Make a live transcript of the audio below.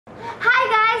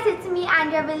guys! It's me,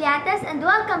 Andrea and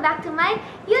welcome back to my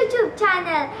YouTube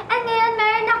channel. And ngayon,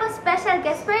 meron ako special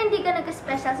guest, pero hindi ko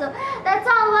nag-special. So, that's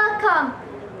all. Welcome,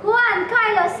 Juan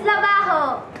Carlos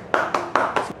Labajo.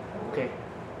 Okay.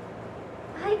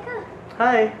 Hi ka.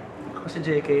 Hi! Ako si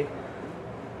JK.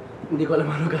 Hindi ko alam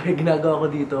ano ginagawa ko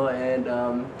dito and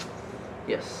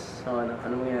yes. So ano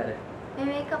mangyayari? May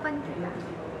make-upan kita.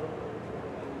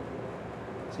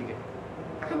 Sige.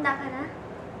 Handa ka na?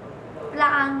 Wala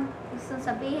kang gustong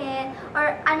sabihin?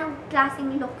 Or anong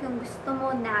klaseng look yung gusto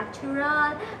mo?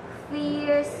 Natural?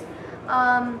 Fierce?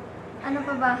 Ano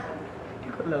pa ba? Hindi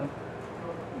ko alam.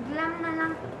 Glam na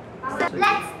lang. So,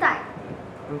 let's start!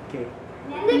 Okay.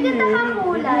 Hindi kita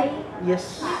kakulay.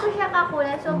 Yes. Hindi ko siya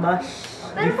kakulay. So, Mas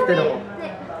pero gifted ako.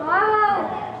 Wow!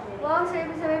 Wow, sabi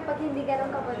pag hindi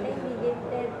ganun kaputi, hindi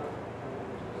gifted.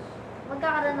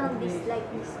 Magkakaroon ng dislike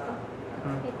list ko.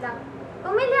 Wait lang.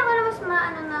 Pumili ako na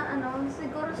mas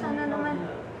siguro sana naman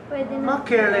pwede na. Mga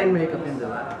Caroline makeup yun,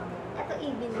 diba? Ito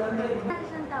even. Ano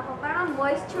siyang tapo? Parang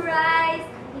moisturize.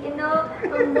 You know,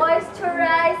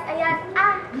 moisturize. Ayan.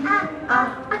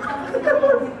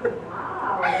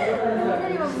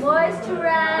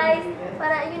 Moisturize.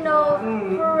 Para, you know,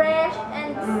 fresh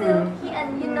and silky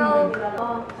and, you know,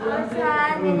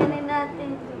 masan, ganyanin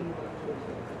natin.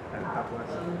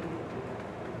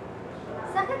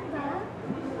 Sakit ba?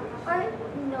 Or,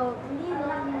 no, hindi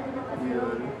lang kasi.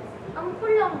 Ang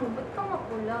pula mo, ba't ka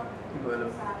mapula? Hindi ko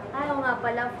alam. Ayaw nga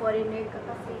pala, foreigner ka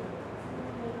kasi.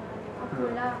 Ang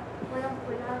pula, walang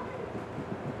pula.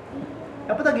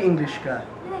 Dapat nag-English ka.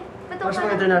 Para sa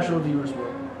mga international viewers mo.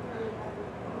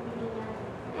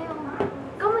 Ayaw nga.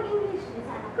 Go mag-English.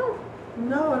 Go.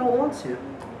 No, I don't want to.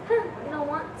 Huh? You don't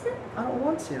want to? I don't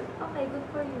want to. Okay, good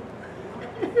for you.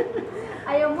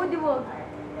 Ayaw mo, di mo.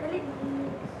 Dali.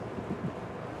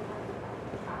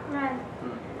 Yan.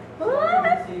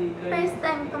 First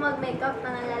time ko mag-makeup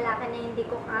ng lalaki na hindi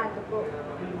ko kadugo.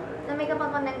 So, makeup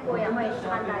ako ng kuya ko, yung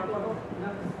saka daddy ko.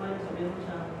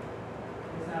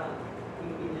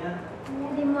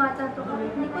 Hindi mo ata ito.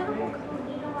 Hindi ko alam kung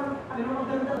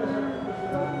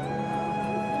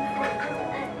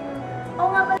oo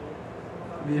nga pala.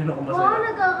 Hindi yun ako masaya. Wow,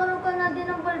 nagkakaroon ka na din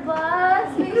ng balbas.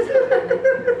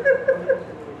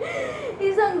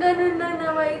 Isang ganun lang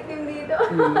na maitim dito.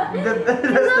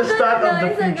 That's the start of the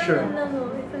future. Isang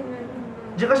ganun lang. Isang ganun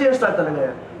lang. Diyan kasi yung start talaga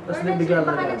yan. Tapos bigla Baka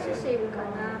talaga. nagsishave ka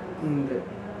na. Hindi.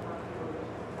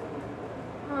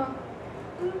 Oh.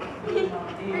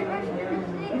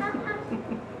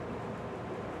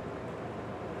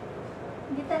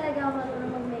 Hindi talaga ako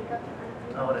marunong mag-makeup.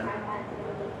 Ako rin.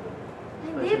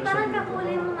 Hindi, parang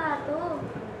kakulay mo nga to.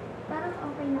 Parang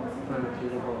okay naman.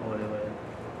 Feeling ko ako yan.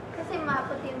 Kasi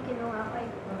maputi yung kinuha ko eh.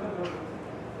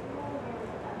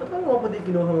 Ba't kang wapa din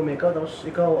kinuha mo makeup? Tapos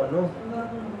ikaw ano?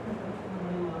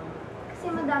 Kasi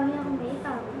madami akong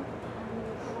makeup.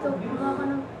 So, kumuha ko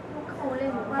ng kakulay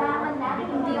mo. Parang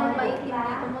hindi yung maitim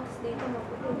dito mo, tapos dito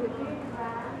maputi.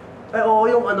 Ay oo,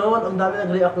 yung ano, ang dami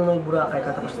nag-react nung may Boracay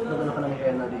ka, tapos nagano ka ng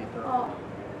henna dito. Oo.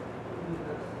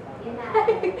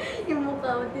 Yung mukha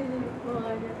mo, tinilip mo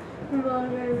ka niya. Yung mga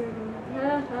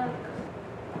gano'n.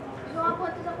 Gusto nga po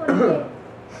ito sa kulay.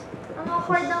 Ang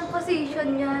awkward ng position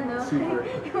niya, no? Super.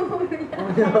 Yung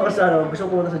Hindi ako sa ano, gusto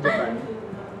ko muna sa Japan.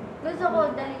 gusto ko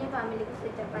dalhin yung family ko sa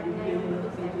Japan ngayong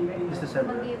December. This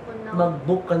December. Mag-iipon na.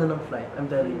 Mag-book ka na ng flight. I'm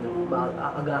telling you.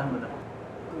 Agahan mo na.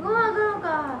 Gumagano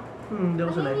ka. Hindi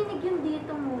ako sanay. Nanginginig yung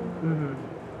dito mo.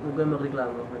 Huwag kang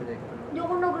magreklamo. Hindi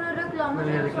ako nagre-reklamo.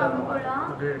 Sinasabi ko lang.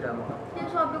 Magreklamo ka.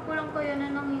 Sinasabi ko lang kaya na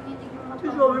nanginginig yung mata.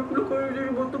 Sinasabi ko lang kayo na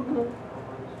yung butog mo.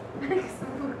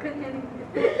 Nagsabog ka niya rin.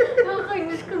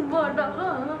 Nakakainis kang bata ka.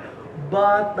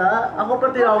 Bata? Ako pa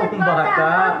tinawag kong bata.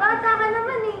 Bata ka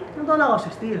naman eh. Ilang taon na ako?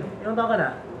 16. Ilang taon ka na?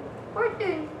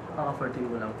 14. Ako 14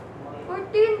 mo lang.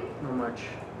 14? No March.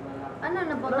 Ano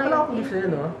na ba Wala kayo? pala akong gift sa'yo,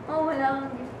 no? Oo, wala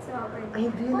akong gift sa akin. Ay,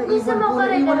 hindi. Kung gusto mo ko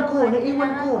rin Naiwan ko.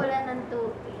 kailangan ko lang ng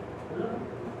 2K.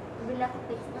 Bilak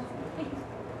fix na.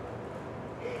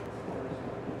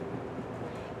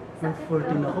 Nung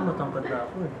 14 ako, matangkad na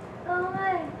ako eh. Oo nga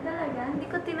eh, talaga. Hindi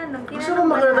ko tinanong. Gusto mo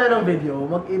magkita tayo ng video,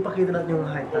 mag-ipakita natin yung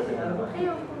height natin.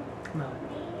 Ayoko. No.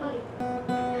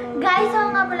 Guys, ako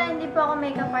nga pala hindi po ako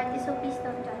makeup artist, so please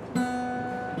don't judge me.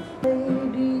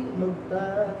 Hindi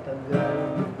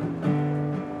magtatagal.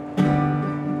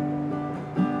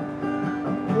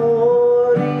 Ako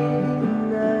rin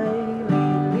ay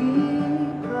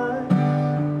lilipas.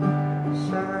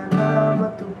 Sana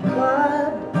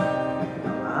matupad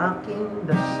ang aking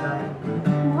dasal.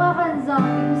 Mukha kang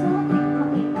zombie. Gusto mo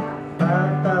makita?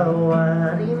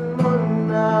 Patawarin mo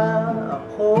na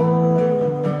ako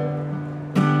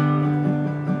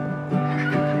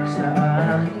sa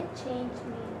aking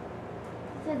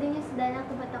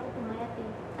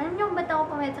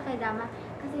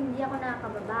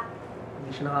Hindi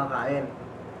siya nakakain.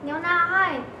 Hindi ako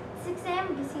nakakain. 6 a.m.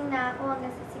 gising na ako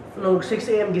hanggang sa 6 a.m. No,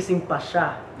 6 a.m. gising pa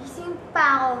siya. Gising pa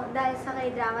ako dahil sa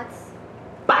K-dramas.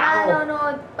 Pa ako!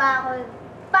 Manonood pa ako.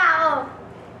 Pa ako!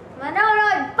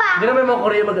 Manonood pa ako! Hindi naman mga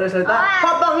Korea mag-resalta.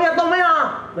 Papangya to maya!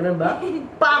 Ganun ba?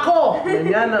 Pa ako!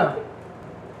 Ganyan na.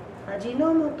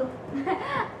 Ajinomoto.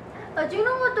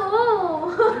 Ajinomoto!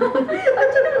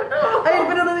 Ajinomoto! Ay,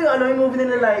 pinanood yung ano, yung movie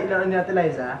ni Ate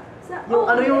Liza. Yung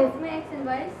ano yung... May ex and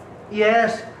boys?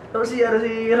 Yes! Tapos si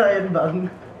Ryan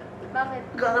Bang. Bakit?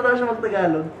 Kakatawa siya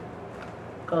mag-Tagalog.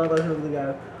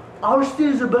 Our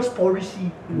still is the best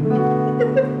policy.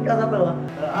 Kakatawa.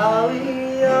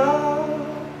 We are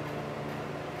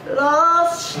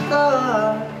lost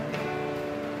star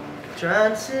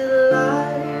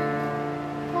Transilite.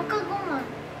 Huwag ka guman.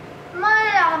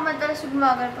 Malala ka madalas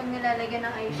gumagal pag nilalagyan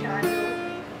ng eyeshadow.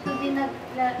 So, di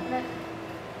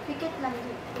pikit lang.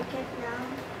 Pikit lang.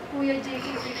 Kuya JK,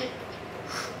 pikit.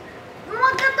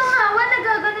 Huwag ka tumawa.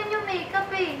 Nagaganon yung makeup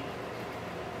eh.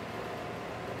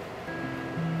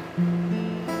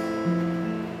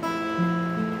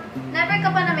 Never ka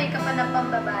pa na makeup na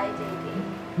pambabae, JK?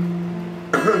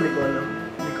 Hindi ko alam.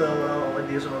 Hindi ko alam ako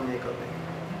hindi sa mga makeup eh.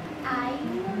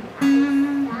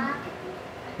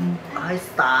 Ay,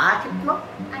 sakit mo?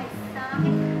 Ay,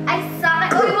 sakit. Ay,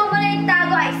 sakit. Uy, mo muna yung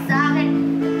tago. Ay, sakit.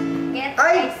 Get?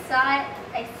 Ay! Ay, sakit.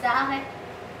 Ay, sakit.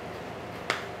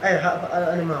 Ay,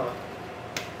 ano mo ako?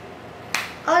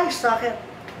 Ay, sakit.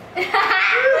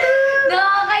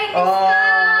 Nakakainis ka!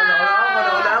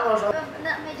 Wala ako. So...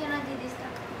 Medyo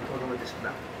nadidistract. Huwag mo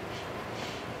distract.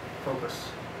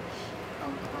 Focus.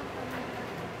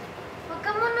 Huwag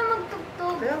ka muna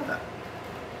magtugtog. Kaya nga.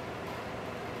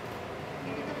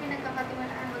 Dito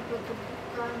pinagkakatiwalaan magtutugtog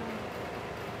ka.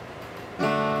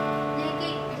 JK!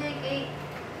 JK!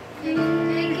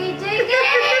 JK! JK!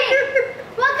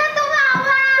 Huwag ka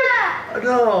tumawa!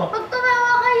 Ano? Pag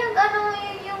tumawa ka yung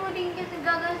yung ring kasi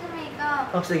gagawin sa makeup.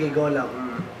 Oh, sige, go lang.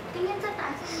 Tingin sa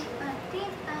taas sa makeup. Tingin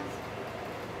sa taas.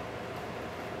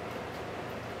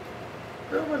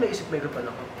 Pero mo naisip makeupan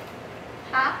ako?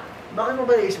 Ha? Bakit mo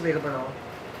ba naisip makeupan ako?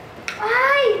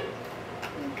 Ay!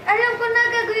 Alam ko na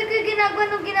gagawin ko yung ginagawa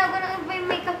nung iba yung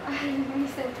makeup. Ay,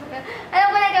 minsan ko na. Alam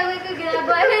ko na gagawin ko yung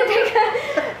ginagawa. Teka.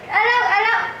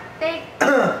 Alam. Take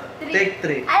 3. Take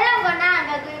 3. Alam ko na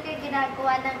gagawin ko yung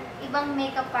ginagawa ng ibang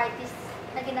makeup artist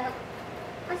na ginagawa.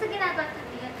 Basta ginagawa ito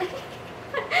diyan.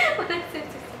 Walang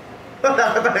sense. Wala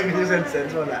ka talaga yung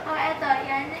sense, wala. Oh, eto.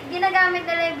 Yan. Ginagamit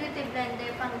nila yung beauty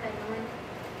blender pang ganun.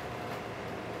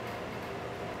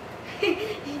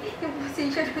 Yung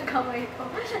position ng kamay ko.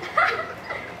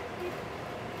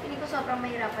 Hindi ko sobrang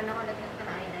mahirapan ako lagyan ko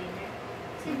ng eyeliner.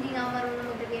 Kasi hindi nga ako marunong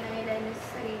maglagay ng eyeliner sa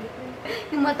sarili ko.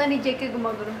 Yung mata ni JK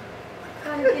gumagano.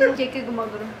 Kahit yung JK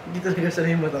gumagano. Hindi talaga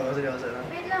sanay mo ito kasi ako sana.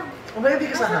 Wait lang. O ba hindi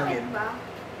ka sa Masakit hangin? ba?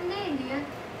 Hindi yan.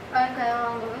 Ay, kaya ko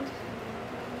ang gawin.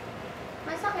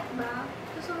 Masakit ba?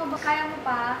 Gusto mo ba? Kaya mo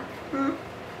pa?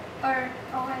 Or,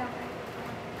 okay.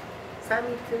 Sa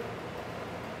amin too.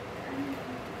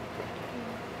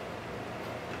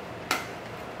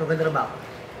 Maganda na ba ako?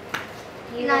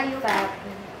 You Layo look ka. fat.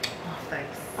 Oh,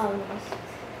 thanks. Almost.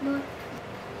 No.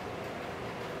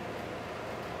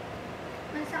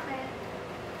 Masakit.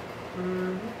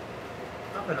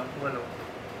 Okay lang, wala.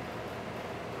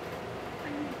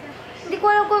 Hindi ko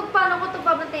alam kung paano ko ito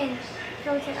babatin.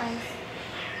 Close your eyes.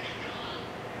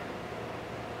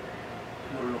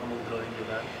 Marunong ka mag-drawing, di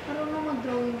ba? Marunong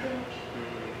mag-drawing ko.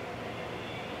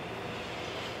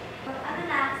 Ano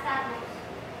na, status?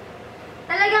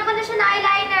 Talagyan ko na siya na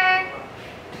eyeliner.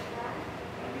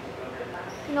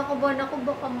 Kinakabahan ako,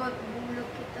 baka mabulog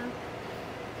kita.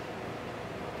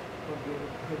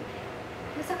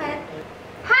 Masakit?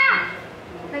 Ha!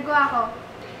 Nagawa ko.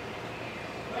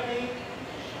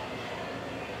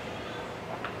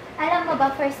 Alam mo ba,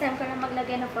 first time ko na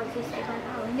maglagay ng falsies kay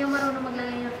Panaw. Hindi ako marunong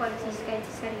maglagay ng falsies kahit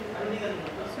sa sarili ko.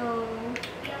 So,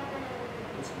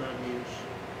 It's not news.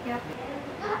 yep.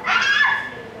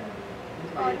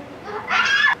 Oh.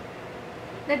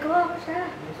 Nagawa ko siya.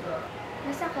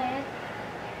 Masakit.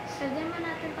 Sadyan mo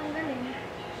natin tanggalin.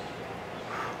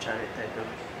 Charit tayo.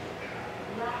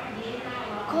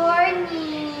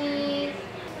 Corny!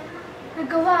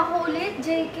 Nagawa ko ulit,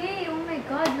 JK. Oh my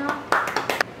God, no?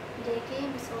 JK,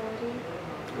 I'm sorry.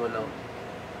 Wala.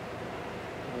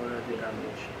 Wala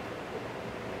damage.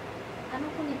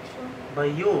 Anong connection?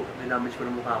 Bayo! Dinamage ko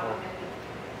ng mukha ko.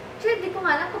 Actually, di ko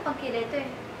nga alam kung pag-kilay ito eh.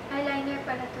 Eyeliner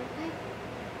pala to. Ay.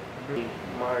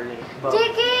 Marley.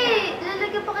 JK!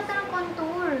 Lalagyan pa kita ng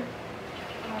contour.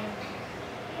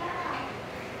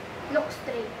 Look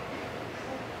straight.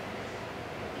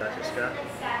 Glasses ka?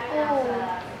 Oh.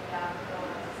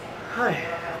 Ay.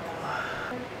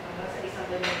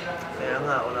 Kaya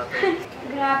nga, wala tayo.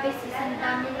 Grabe sis, ang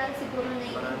dami lang siguro na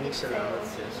Maraming iibig salamat,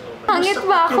 sa'yo. sis. Pangit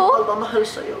ba ako? Yung pagmamahal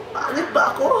sa'yo. Pangit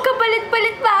ba ako?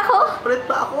 Kapalit-palit ba ako? Palit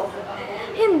ba ako?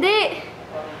 Hindi.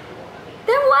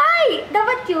 Then why?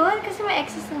 Dapat yun, kasi may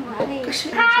excess na eh.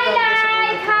 Kasi-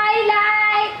 Highlight!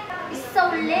 Highlight! It's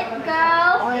so lit,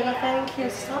 girl! Oh, yeah, thank you.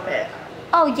 Stop it.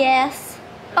 Oh, yes.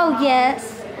 Oh,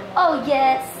 yes. Oh,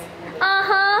 yes.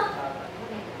 Uh-huh.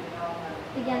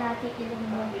 Bigyan natin ilong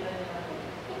mo.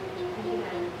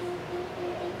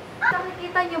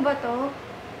 Nakikita niyo ba to?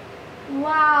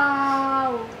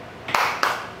 Wow!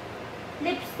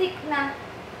 Lipstick na.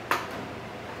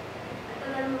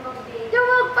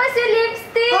 Lumag pa si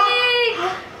lipstick!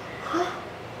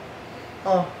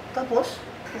 Oh, tapos?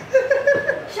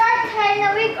 Short hair na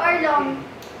wig or long?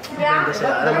 Black Depende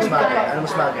sa'yo. Ano mas or bagay? blonde? Ano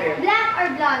mas bagay? Black or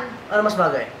blonde? Ano mas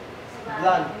bagay?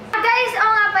 Blonde. Guys,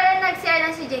 oo nga pala, nag-share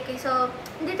lang si JK. So,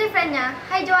 dito yung friend niya.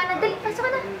 Hi, Joanna. Dali, pasok ka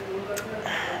na.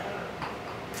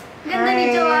 Ganda ni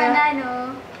Hi. Joanna, no?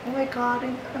 Oh my God,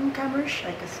 I'm camera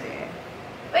shy kasi.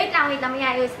 Wait lang. May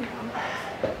ayusin ako.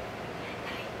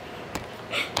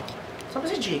 Saan ba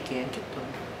si JK? Ang cute to.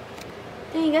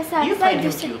 Tingin ka sa You find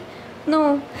him cute?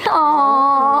 No.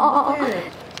 Aww.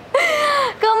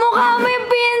 Kamukha mo yung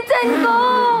pinsan ko!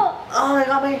 Oh, I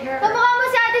got my hair. Kamukha mo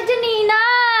si Ate Janina!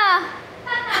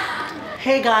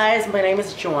 Hey guys, my name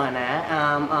is Joanna.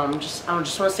 I just want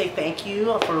to say thank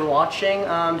you for watching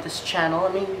this channel.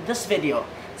 I mean, this video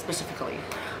specifically.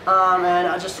 And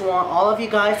I just want all of you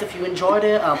guys, if you enjoyed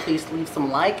it, please leave some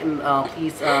like and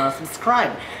please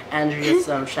subscribe Andrea's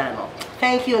channel.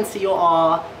 Thank you and see you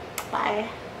all. Bye.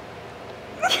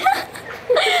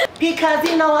 Because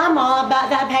you know I'm all about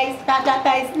that pace,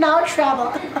 no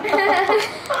trouble.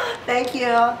 Thank you.